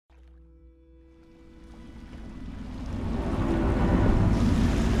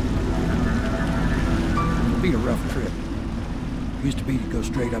Used to be to go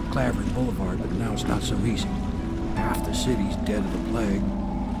straight up Clavering Boulevard, but now it's not so easy. Half the city's dead of the plague.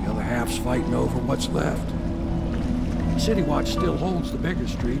 The other half's fighting over what's left. City Watch still holds the bigger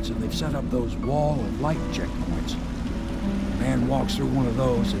streets, and they've set up those wall of light checkpoints. A man walks through one of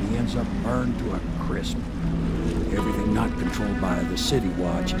those, and he ends up burned to a crisp. Everything not controlled by the City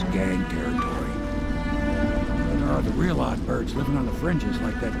Watch is gang territory. But there are the real odd birds living on the fringes,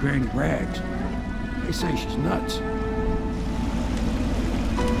 like that Granny Rags. They say she's nuts.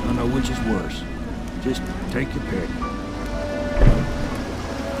 I don't know which is worse. Just take your pick.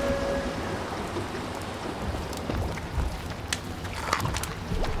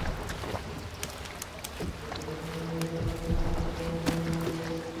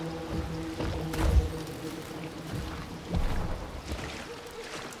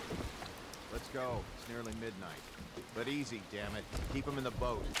 Let's go. It's nearly midnight. But easy, damn it. Keep them in the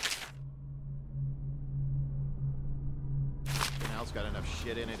boat. Canal's got enough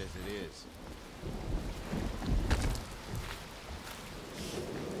shit in it as it is.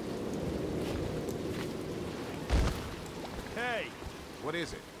 Hey! What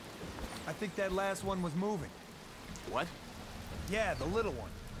is it? I think that last one was moving. What? Yeah, the little one.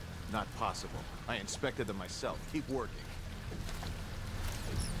 Not possible. I inspected them myself. Keep working.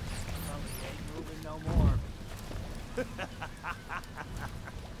 Well, he ain't moving no more.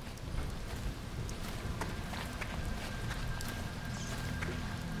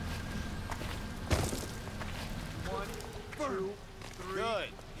 One, two, three. Good.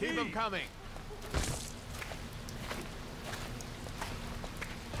 Keep them coming.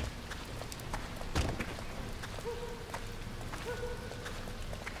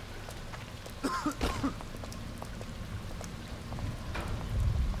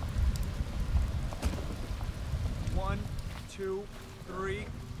 One, two, three,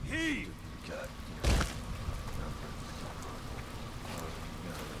 heave!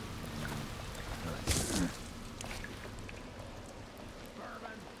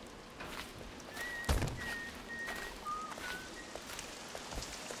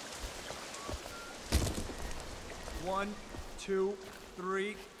 One, two,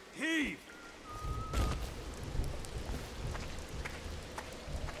 three, heave!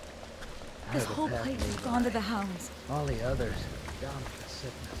 This whole place has gone to the hounds. All the others down with the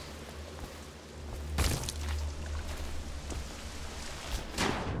sickness.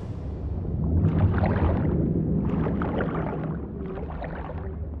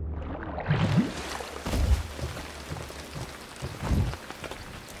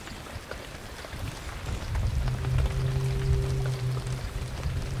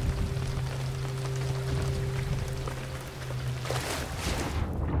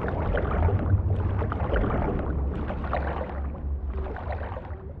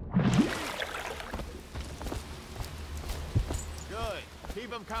 Keep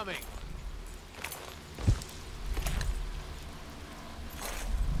them coming.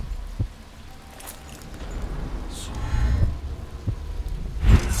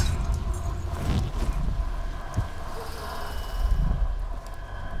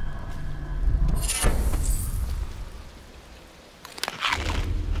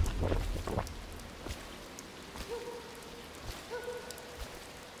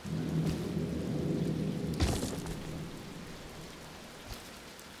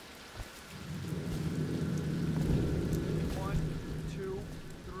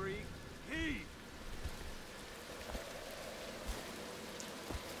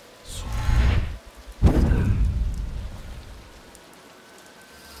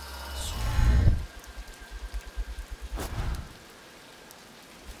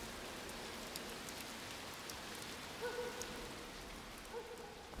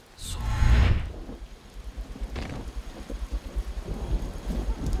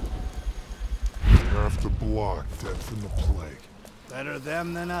 Half the block dead from the plague. Better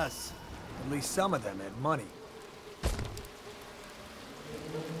them than us. At least some of them had money.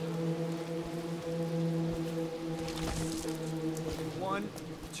 One,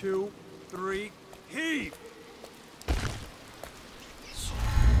 two, three, heave!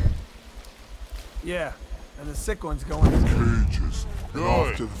 Yeah, and the sick one's going in. Cages. And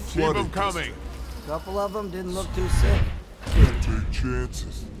off to the Keep flooding them coming. district. A couple of them didn't look too sick. Can't take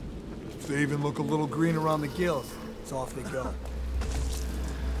chances. If they even look a little green around the gills, it's off they go.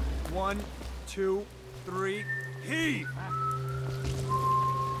 One, two, three, heave!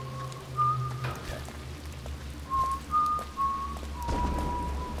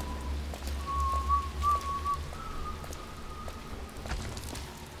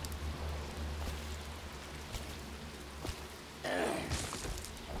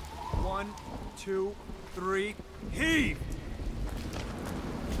 One, two, three, heave!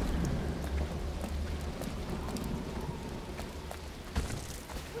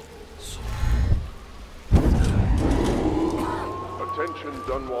 Attention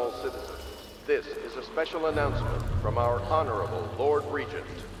Dunwall citizens. This is a special announcement from our Honorable Lord Regent.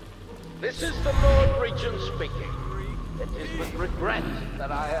 This is the Lord Regent speaking. It is with regret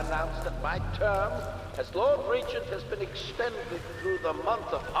that I announce that my term as Lord Regent has been extended through the month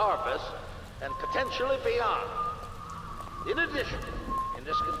of harvest and potentially beyond. In addition, in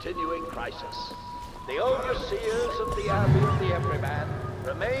this continuing crisis, the overseers of the Abbey of the Everyman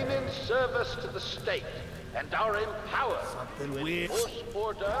remain in service to the state and are empowered to enforce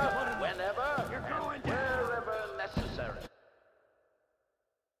order whenever and wherever necessary.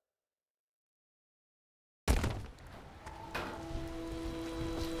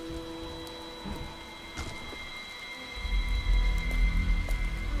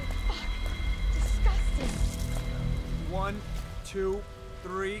 Disgusting. 1, 2,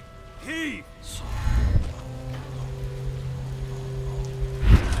 3, heave!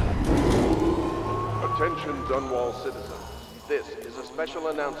 Attention Dunwall citizens. This is a special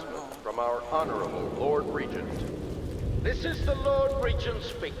announcement from our Honorable Lord Regent. This is the Lord Regent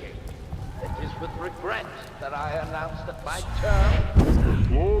speaking. It is with regret that I announce that my term as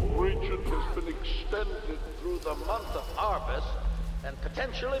Lord Regent has been extended through the month of harvest and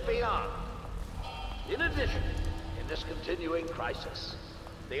potentially beyond. In addition, in this continuing crisis,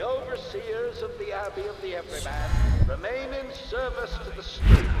 the overseers of the Abbey of the Everyman remain in service to the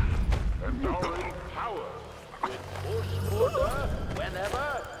state and are empowered to enforce order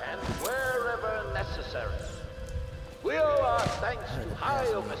whenever and wherever necessary. We owe our thanks to High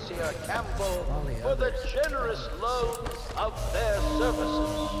Overseer Campbell for the generous loan of their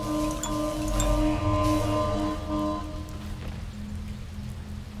services.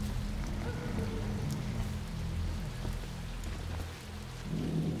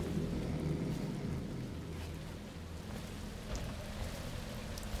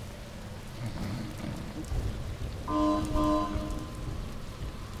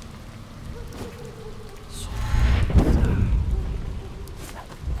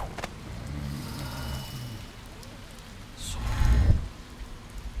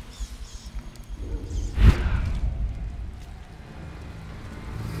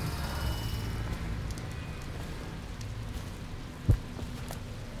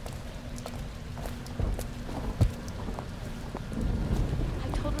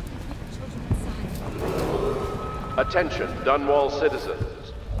 Attention Dunwall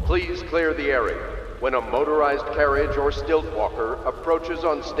citizens. Please clear the area when a motorized carriage or stilt walker approaches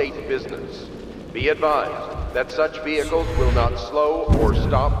on state business. Be advised that such vehicles will not slow or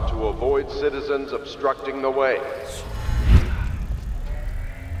stop to avoid citizens obstructing the way.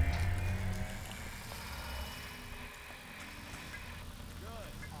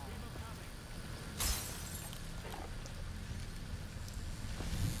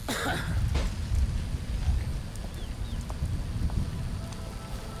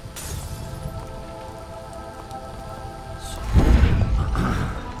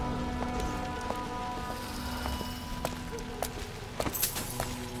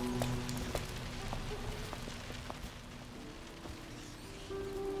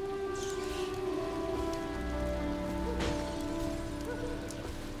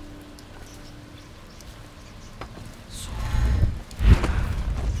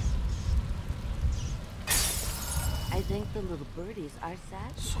 I think the little birdies are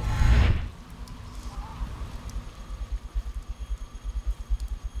sad.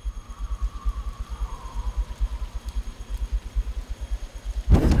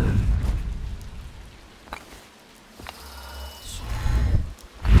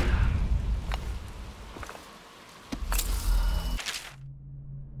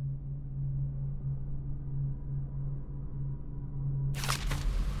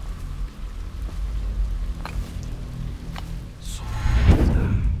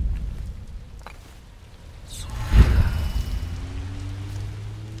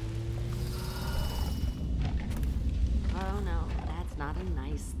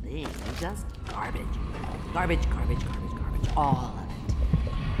 Just garbage. Garbage, garbage, garbage, garbage. All of it.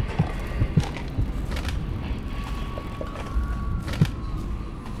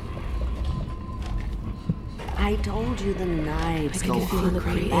 I told you the knives go on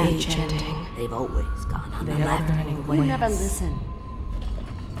great age ending. They've always gone on the left. You never listen.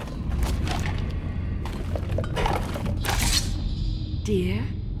 Dear?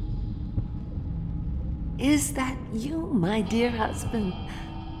 Is that you, my dear husband?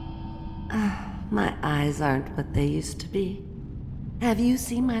 My eyes aren't what they used to be. Have you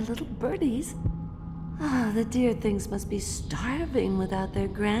seen my little birdies? The dear things must be starving without their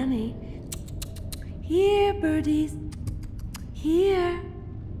granny. Here, birdies. Here.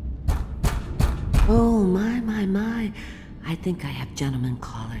 Oh, my. I think I have gentlemen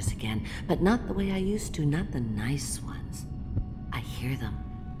callers again, but not the way I used to, not the nice ones. I hear them,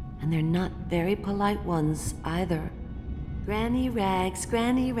 and they're not very polite ones either. Granny Rags,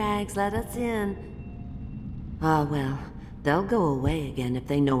 let us in. Ah, well, they'll go away again if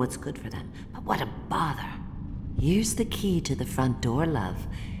they know what's good for them, but what a bother. Here's the key to the front door, love.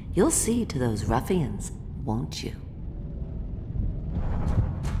 You'll see to those ruffians, won't you?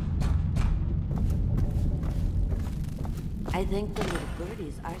 I think the little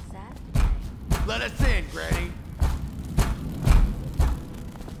birdies are sad. Let us in, Granny.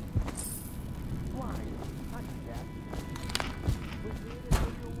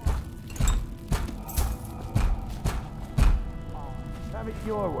 Have it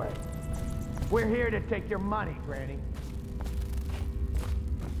your way. We're here to take your money, Granny.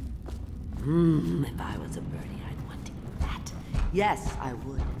 If I was a birdie, I'd want to eat that. Yes, I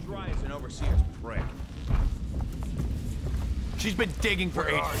would. Dry as an overseer's prick. She's been digging for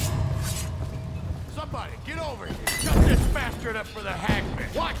ages. Somebody, get over here. Cut this bastard up for the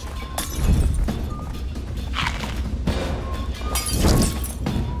hangman. Watch it.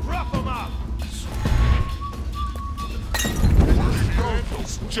 Rough him up.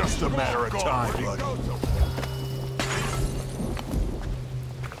 It's just a matter of time, buddy.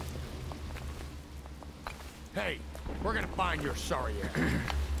 Hey, we're gonna find your sorry ass.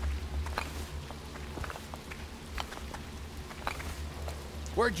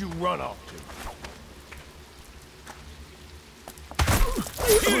 Where'd you run off to?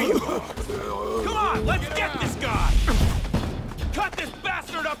 Here you are! Come on, let's get this guy! Cut this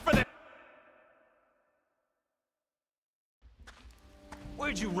bastard up for the...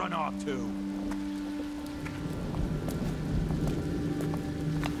 Where'd you run off to?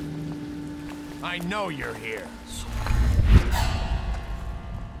 I know you're here.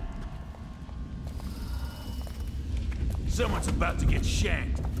 Someone's about to get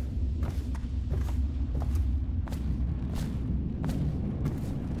shanked.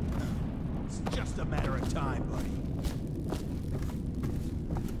 It's just a matter of time, buddy.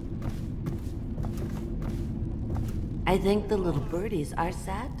 I think the little birdies are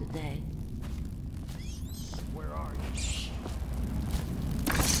sad today. Where are you?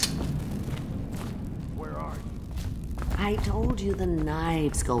 Where are you? I told you the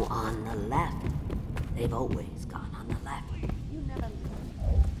knives go on the left. They've always gone on the left. You never...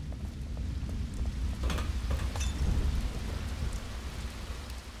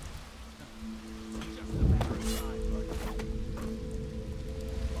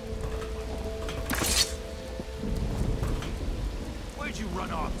 Where'd you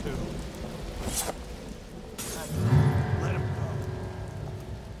run off to? Let him go.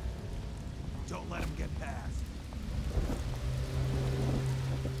 Don't let him get past.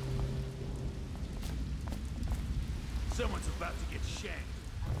 Someone's about to get shanked.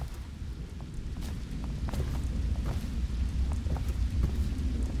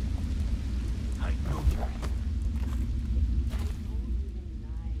 I know you're here.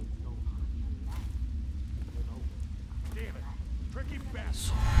 Damn it. Tricky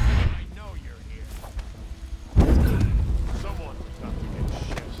bastard. I know you're here. Someone's about to get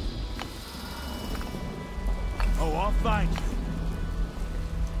shanked. Oh, I'll find you.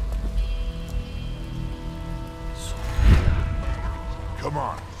 Come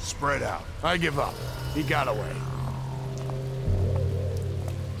on, spread out. I give up. He got away.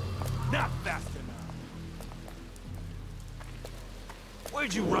 Not fast enough.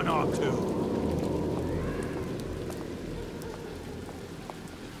 Where'd you run off to?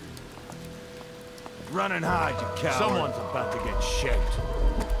 Run and hide, you coward. Someone's about to get shaped.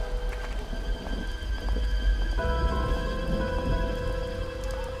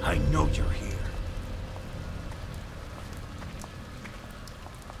 I know you're here.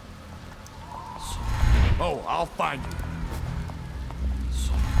 Oh, I'll find you.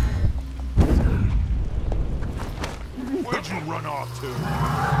 Where'd you run off to?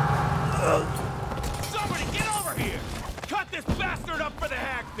 Somebody get over here! Cut this bastard up for the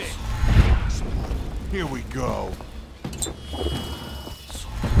hagfish! Here we go.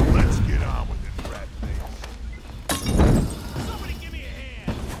 Let's get on with it, rat face. Somebody give me a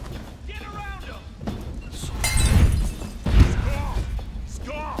hand! Get around him! Stop!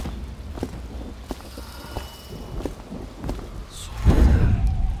 Stop!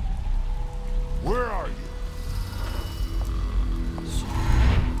 Where are you?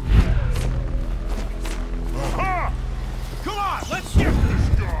 Aha! Come on, let's get this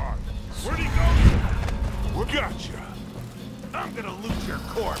guy! Where'd he go? We gotcha. I'm gonna loot your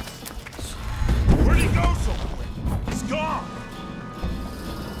corpse. Where'd he go so quick? He's gone!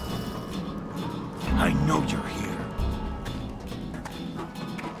 I know you're here.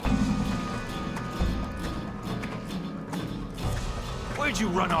 you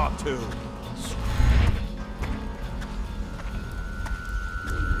run off to?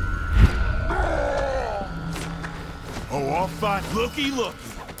 Oh, I'll fight. Looky, looky.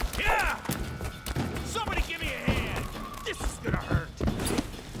 Yeah! Somebody give me a hand. This is gonna hurt.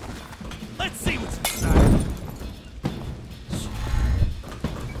 Let's see what's inside.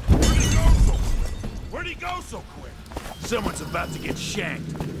 Where'd he go so quick? Someone's about to get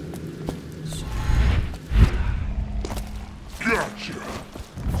shanked. Gotcha!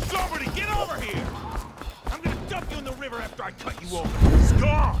 Somebody get over here! I'm gonna dump you in the river after I cut you open. It's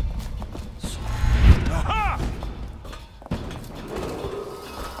gone! Aha!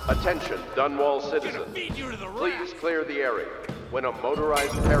 Attention, Dunwall citizens. Please clear the area when a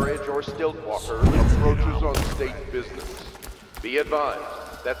motorized carriage or stilt walker approaches on state business. Be advised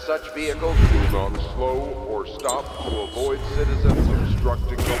that such vehicles do not slow or stop to avoid citizens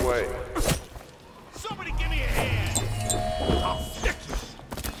obstructing the way. Somebody give me a hand! I'll stick you!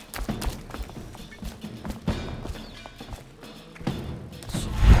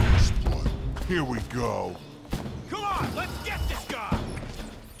 Here we go. Come on, let's get this guy!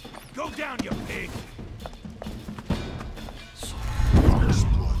 Go down, you pig!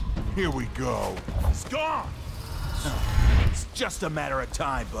 Here we go. It's gone! It's just a matter of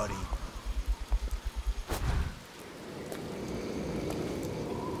time, buddy.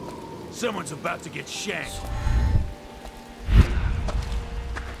 Someone's about to get shanked.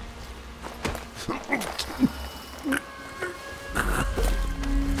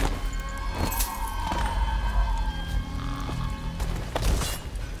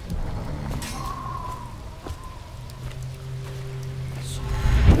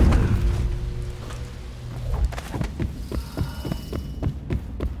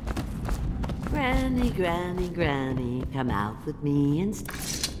 Granny, Granny, come out with me and...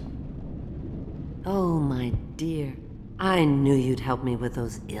 Oh, my dear. I knew you'd help me with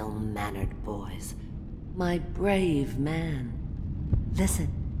those ill-mannered boys. My brave man. Listen,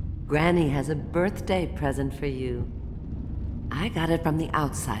 Granny has a birthday present for you. I got it from the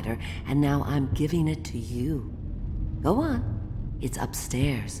outsider, and now I'm giving it to you. Go on. It's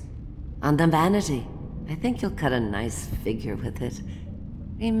upstairs. On the vanity. I think you'll cut a nice figure with it.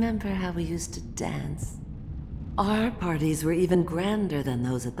 Remember how we used to dance? Our parties were even grander than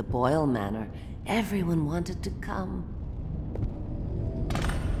those at the Boyle Manor. Everyone wanted to come.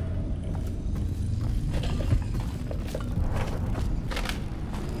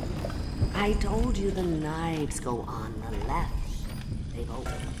 I told you the knives go on the left. They go on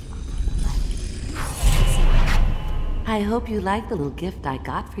the left. I hope you like the little gift I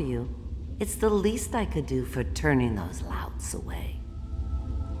got for you. It's the least I could do for turning those louts away.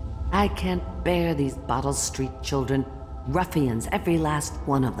 I can't bear these Bottle Street children. Ruffians, every last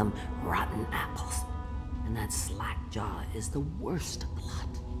one of them. Rotten apples. And that slack-jaw is the worst of the lot.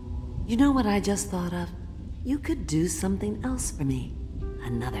 You know what I just thought of? You could do something else for me.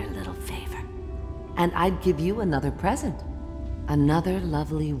 Another little favor. And I'd give you another present. Another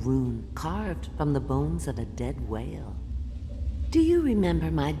lovely rune carved from the bones of a dead whale. Do you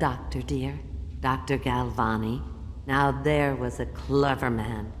remember my doctor, dear? Dr. Galvani? Now there was a clever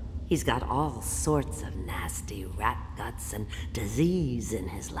man. He's got all sorts of nasty rat guts and disease in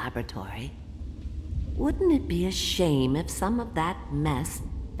his laboratory. Wouldn't it be a shame if some of that mess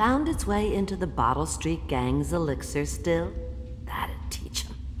found its way into the Bottle Street Gang's elixir still? That'd teach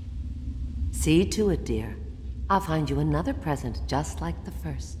him. See to it, dear. I'll find you another present just like the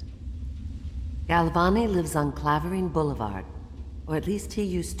first. Galvani lives on Clavering Boulevard, or at least he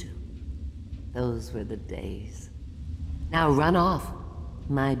used to. Those were the days. Now run off.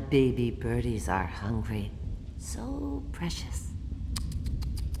 My baby birdies are hungry. So precious.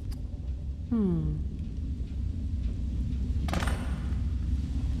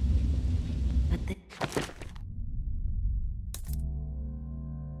 But they...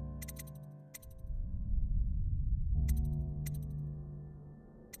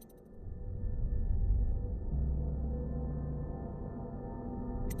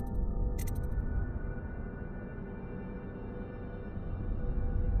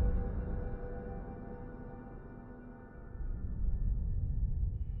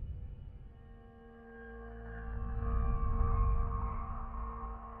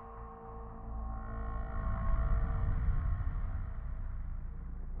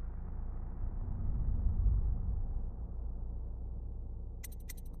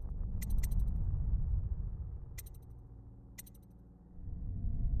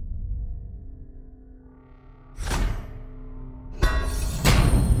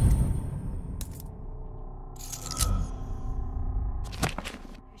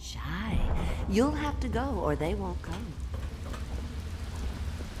 You'll have to go, or they won't come.